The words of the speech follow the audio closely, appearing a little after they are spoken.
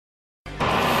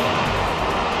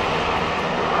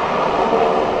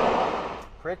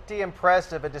Pretty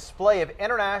impressive, a display of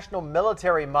international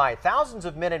military might. Thousands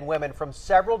of men and women from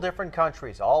several different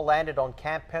countries all landed on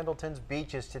Camp Pendleton's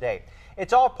beaches today.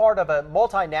 It's all part of a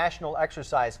multinational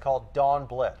exercise called Dawn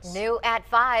Blitz. New at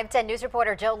 5, 10 News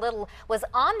reporter Joe Little was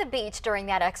on the beach during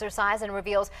that exercise and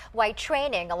reveals why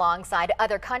training alongside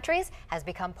other countries has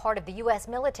become part of the U.S.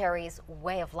 military's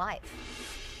way of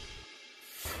life.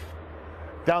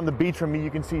 Down the beach from me, you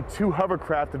can see two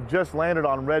hovercraft have just landed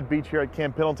on Red Beach here at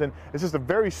Camp Pendleton. It's just a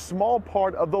very small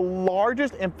part of the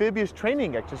largest amphibious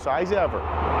training exercise ever.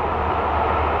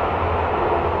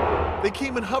 They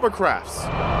came in hovercrafts,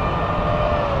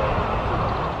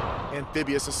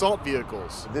 amphibious assault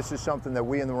vehicles. This is something that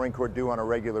we in the Marine Corps do on a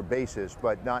regular basis,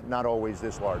 but not always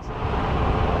this large.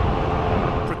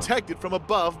 Protected from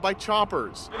above by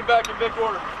choppers. Get it back in big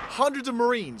order. Hundreds of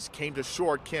Marines came to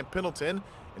shore at Camp Pendleton,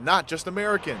 and not just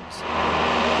Americans.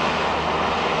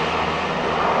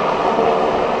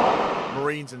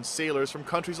 Marines and sailors from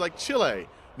countries like Chile,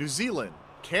 New Zealand,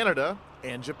 Canada,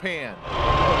 and Japan.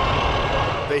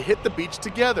 They hit the beach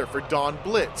together for Dawn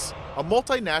Blitz, a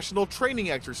multinational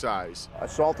training exercise.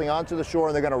 Assaulting onto the shore,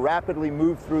 and they're going to rapidly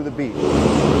move through the beach.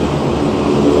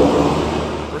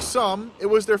 For some, it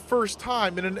was their first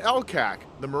time in an LCAC,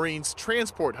 the Marines'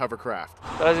 transport hovercraft.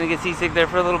 I was going to get seasick there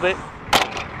for a little bit.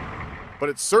 But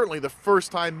it's certainly the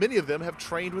first time many of them have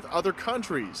trained with other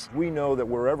countries. We know that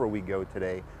wherever we go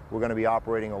today, we're going to be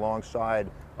operating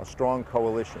alongside a strong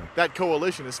coalition. That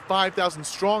coalition is 5,000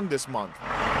 strong this month.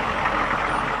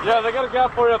 Yeah, they got a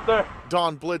gap for you up there.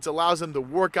 Dawn Blitz allows them to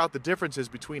work out the differences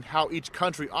between how each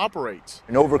country operates.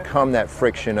 And overcome that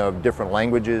friction of different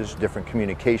languages, different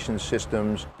communication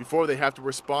systems. Before they have to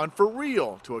respond for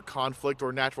real to a conflict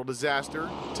or natural disaster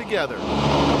together.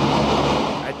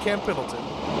 At Camp Pendleton,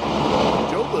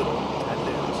 Joe Little, 10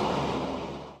 News.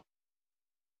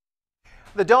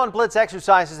 The Dawn Blitz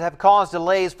exercises have caused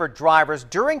delays for drivers.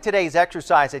 During today's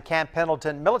exercise at Camp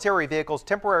Pendleton, military vehicles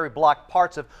temporarily blocked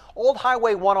parts of Old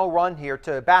Highway 101 here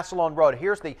to Basilone Road.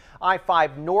 Here's the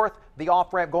I-5 North, the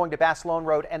off-ramp going to Basilone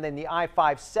Road, and then the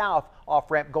I-5 South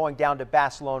off-ramp going down to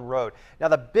Basilone Road. Now,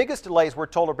 the biggest delays, we're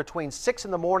told, are between 6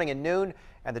 in the morning and noon,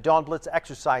 and the Dawn Blitz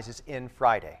exercises in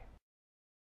Friday.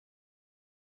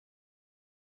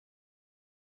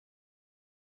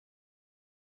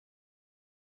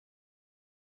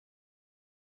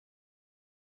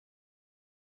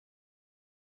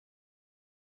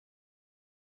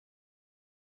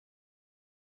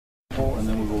 And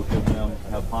then we will give them,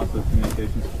 have positive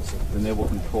communications, and they will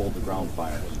control the ground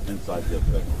fires inside the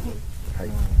objective.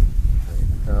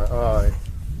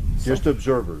 Just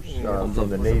observers from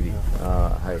the Navy.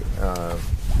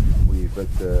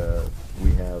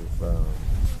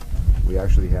 We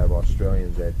actually have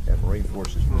Australians at Marine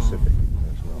Forces Pacific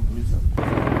as well.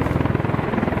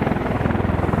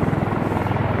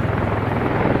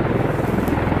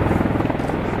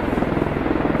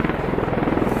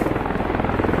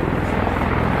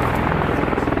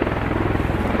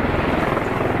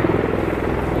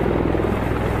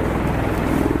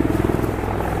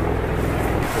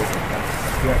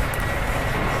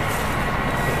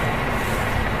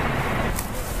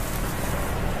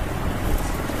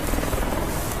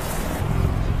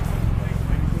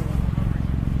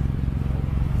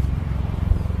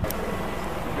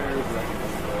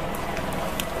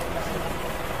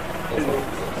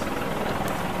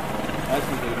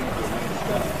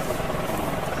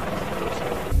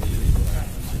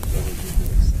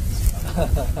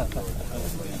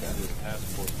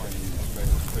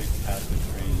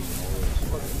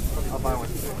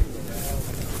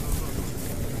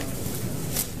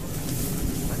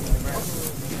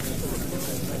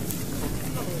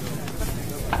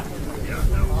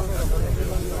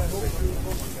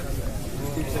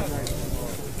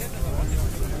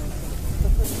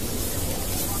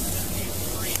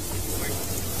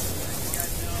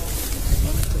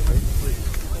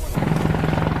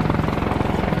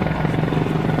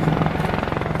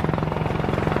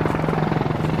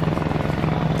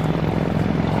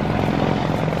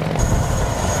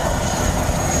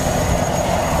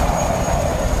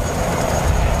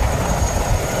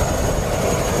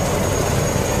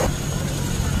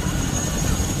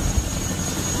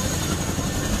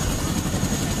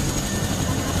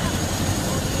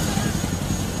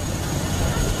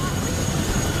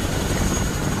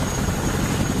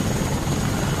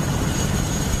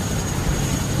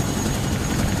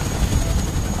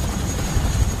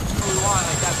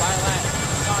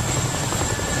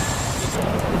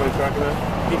 Everybody tracking that?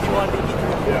 DP1, DP3.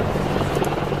 Yeah.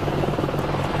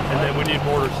 And then we need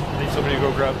mortars. Need somebody to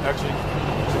go grab. Actually,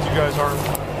 since you guys aren't,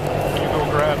 you go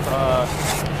grab,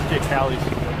 get Callie's.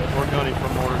 We're gunning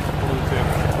from order blue tip.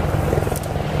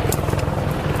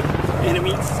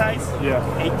 Enemy size?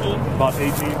 Yeah. 18? About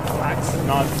 18. Max?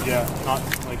 Not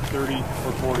like 30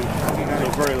 or 40. So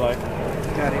very light.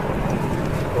 Got it.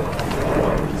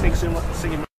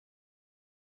 Single.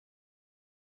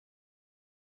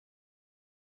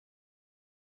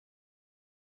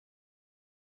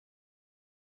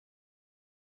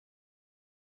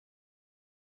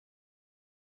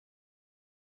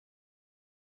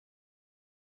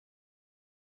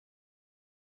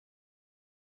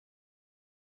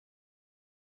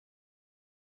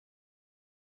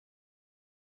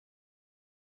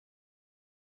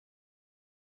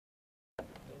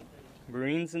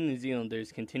 Marines and New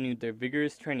Zealanders continued their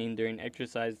vigorous training during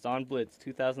Exercise Dawn Blitz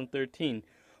 2013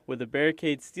 with a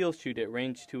barricade steel shoot at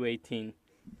Range 218.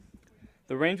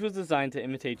 The range was designed to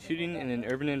imitate shooting in an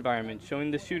urban environment, showing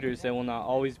the shooters they will not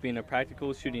always be in a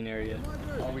practical shooting area.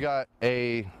 We got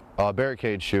a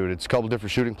barricade shoot. It's a couple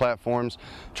different shooting platforms.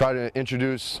 Try to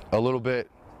introduce a little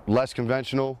bit less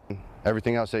conventional.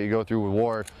 Everything else that you go through with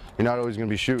war, you're not always going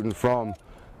to be shooting from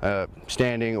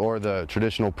standing or the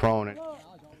traditional prone.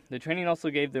 The training also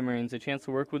gave the Marines a chance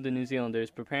to work with the New Zealanders,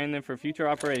 preparing them for future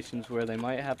operations where they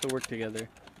might have to work together.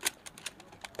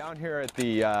 Down here at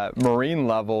the Marine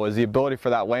level is the ability for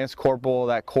that Lance Corporal,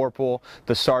 that Corporal,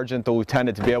 the Sergeant, the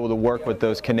Lieutenant to be able to work with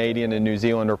those Canadian and New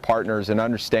Zealander partners and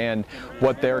understand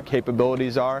what their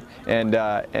capabilities are, and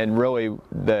really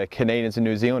the Canadians and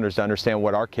New Zealanders to understand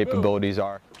what our capabilities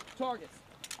are.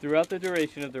 Throughout the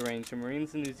duration of the range, the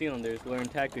Marines and New Zealanders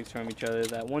learned tactics from each other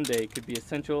that one day could be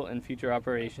essential in future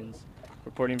operations.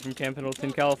 Reporting from Camp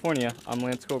Pendleton, California, I'm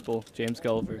Lance Corporal James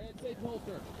Gulliver.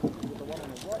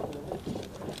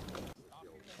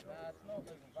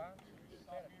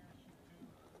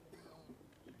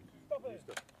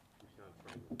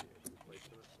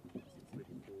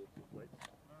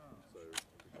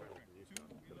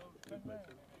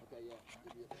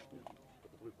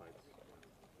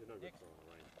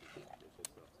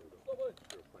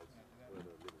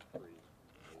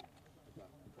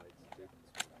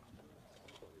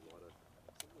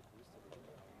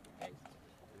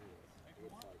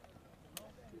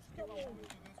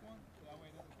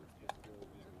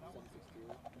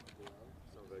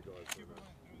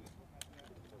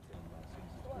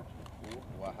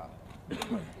 Wow.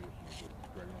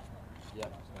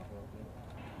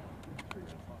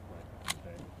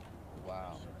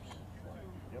 Wow.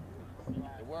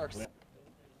 It works.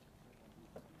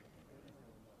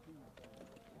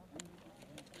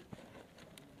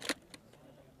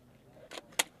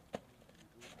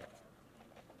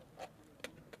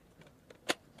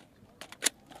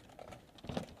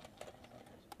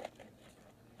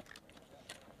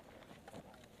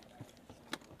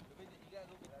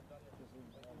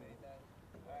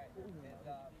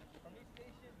 From each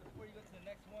station, before you go to the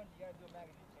next one, you gotta do a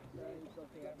magazine change,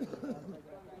 right?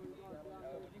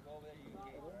 When you go over there, you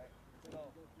engage, right? So,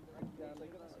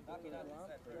 knocking out this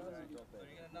side first, right? So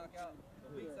you're gonna knock out the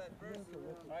big side first,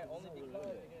 right? Only because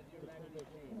you're gonna do your magazine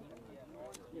change.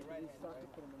 You're right-handed, right?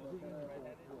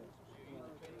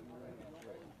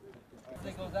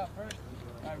 It goes out first.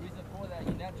 Reason for that,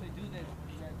 you naturally do this.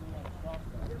 You guys do it on the strong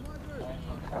side.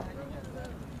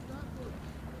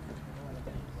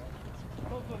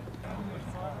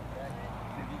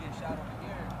 If you get shot over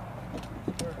here,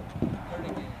 turn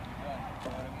again. You know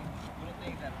what I mean? Little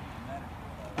things that matter.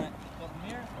 Right. So from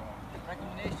here,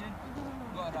 recommendation,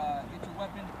 go ahead, get your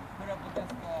weapon, put it up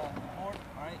against the board,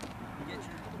 alright? Get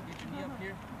your knee up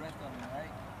here, rest on it,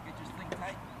 alright? Get your sling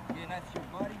tight, get it nice to your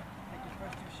body, take your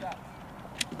first 2 shots.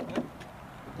 Good?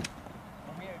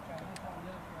 From here, try to hit on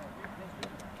the other side.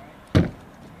 Alright?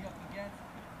 Knee up against,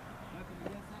 weapon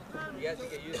against it. You guys can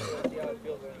get used to it, see how it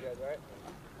feels on you guys, alright?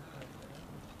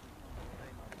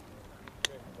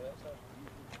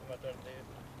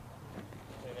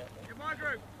 Come on,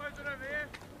 group. Close it over here.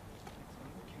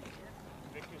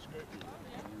 Victor's group.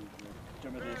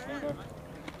 Jump in there, stand up.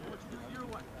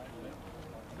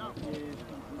 No.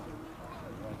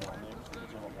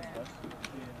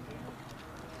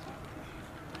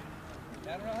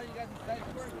 I don't know how you guys decide to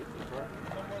work.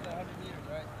 No more than 100 meters,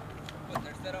 right? But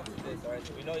they're set up for this, alright?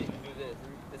 So we know you can do this.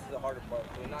 This is the harder part.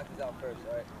 So we knock this out first,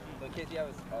 alright? So in case you have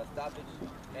a stoppage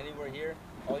anywhere here,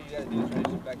 all you gotta do is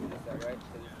transition back to this side, right?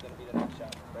 Because it's gonna be the next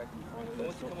shot, correct? So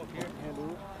once you come up here,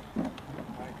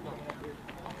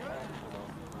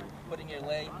 putting your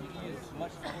leg, you can use as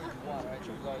much support as you want, right?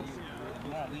 Choose all you. If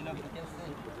you want to lean up against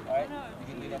it, alright? You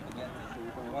can lean up against it.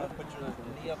 If you want to put your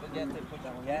knee up against it, put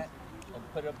your cat, and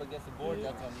put it up against the board,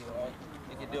 that's on you, alright?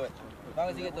 You can do it. As long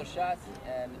as you get those shots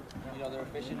and, you know, they're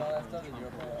efficient and all that stuff, then you're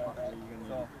okay, alright?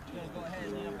 So, you're going to go ahead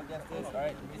and lean up against against this,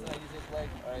 alright? The reason I use this leg,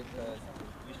 alright, because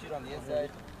you shoot on the inside,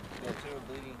 the arterial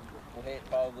bleeding will hit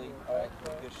probably, alright,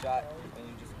 good shot, and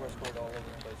you just squirt all over the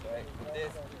place, alright? With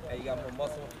this, hey, you got more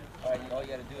muscle, alright, all you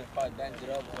gotta do is probably bend it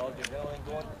up with all your adrenaline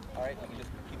going, alright, you can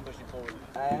just keep pushing forward.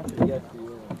 I answered yes to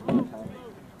you one time.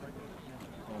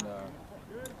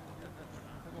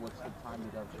 And what's the time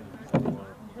reduction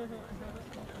for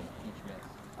each miss?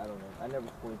 I don't know. I never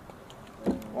scored.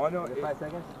 Well, I know 5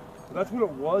 seconds? That's what it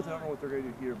was. I don't know what they're going to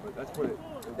do here, but that's what it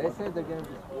was. They said they're going to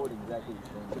be scored exactly the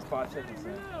same. It's 5 seconds.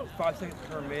 It's 5 seconds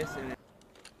per miss. And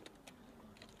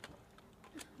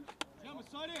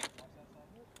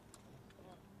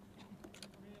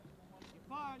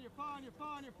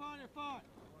You're fine.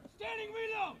 Standing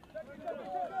reload!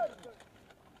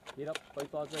 Get up, play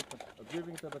target,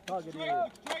 observing the target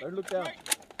area. Or look down.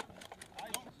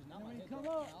 Come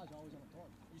up.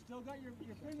 You still got your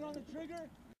finger on the trigger?